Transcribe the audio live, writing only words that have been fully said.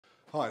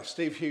Hi,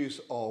 Steve Hughes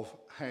of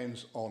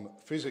Hands-On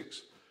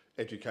Physics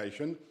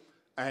Education,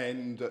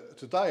 and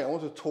today I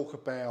want to talk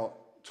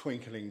about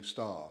twinkling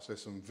stars.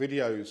 There's some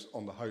videos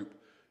on the Hope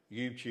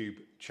YouTube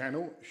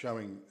channel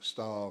showing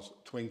stars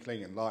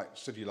twinkling and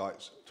city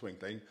lights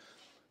twinkling,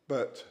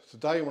 but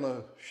today I want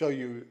to show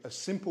you a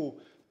simple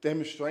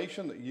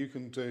demonstration that you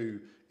can do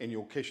in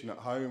your kitchen at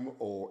home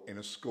or in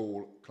a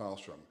school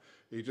classroom.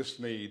 You just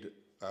need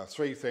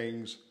three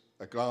things: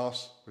 a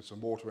glass with some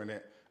water in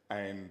it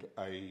and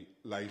a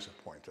laser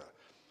pointer.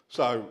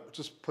 So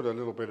just put a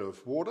little bit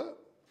of water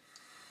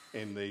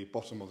in the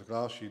bottom of the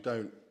glass. You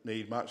don't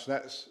need much.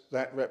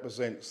 That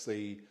represents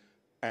the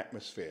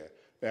atmosphere.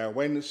 Now,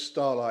 when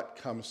starlight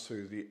comes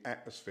through the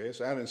atmosphere,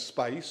 so out in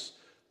space,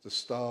 the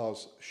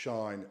stars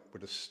shine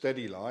with a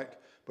steady light,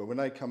 but when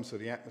they come through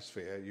the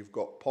atmosphere, you've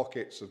got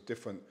pockets of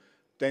different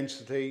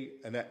density,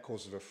 and that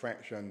causes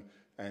refraction,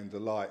 and the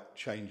light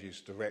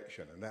changes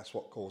direction, and that's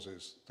what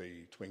causes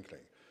the twinkling.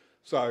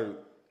 So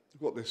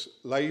we've got this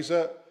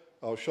laser.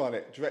 I'll shine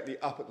it directly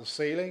up at the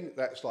ceiling.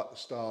 That's like the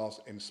stars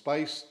in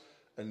space,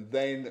 and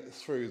then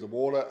through the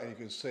water, and you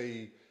can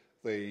see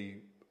the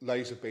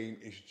laser beam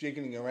is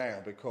jiggling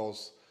around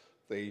because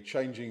the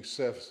changing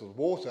surface of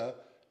the water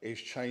is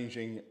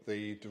changing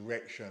the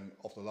direction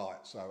of the light.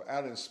 So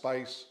out in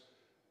space,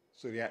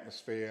 through the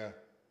atmosphere,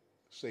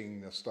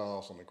 seeing the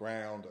stars on the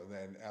ground, and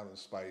then out in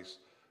space,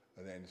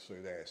 and then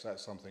through there. So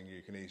that's something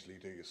you can easily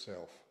do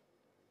yourself.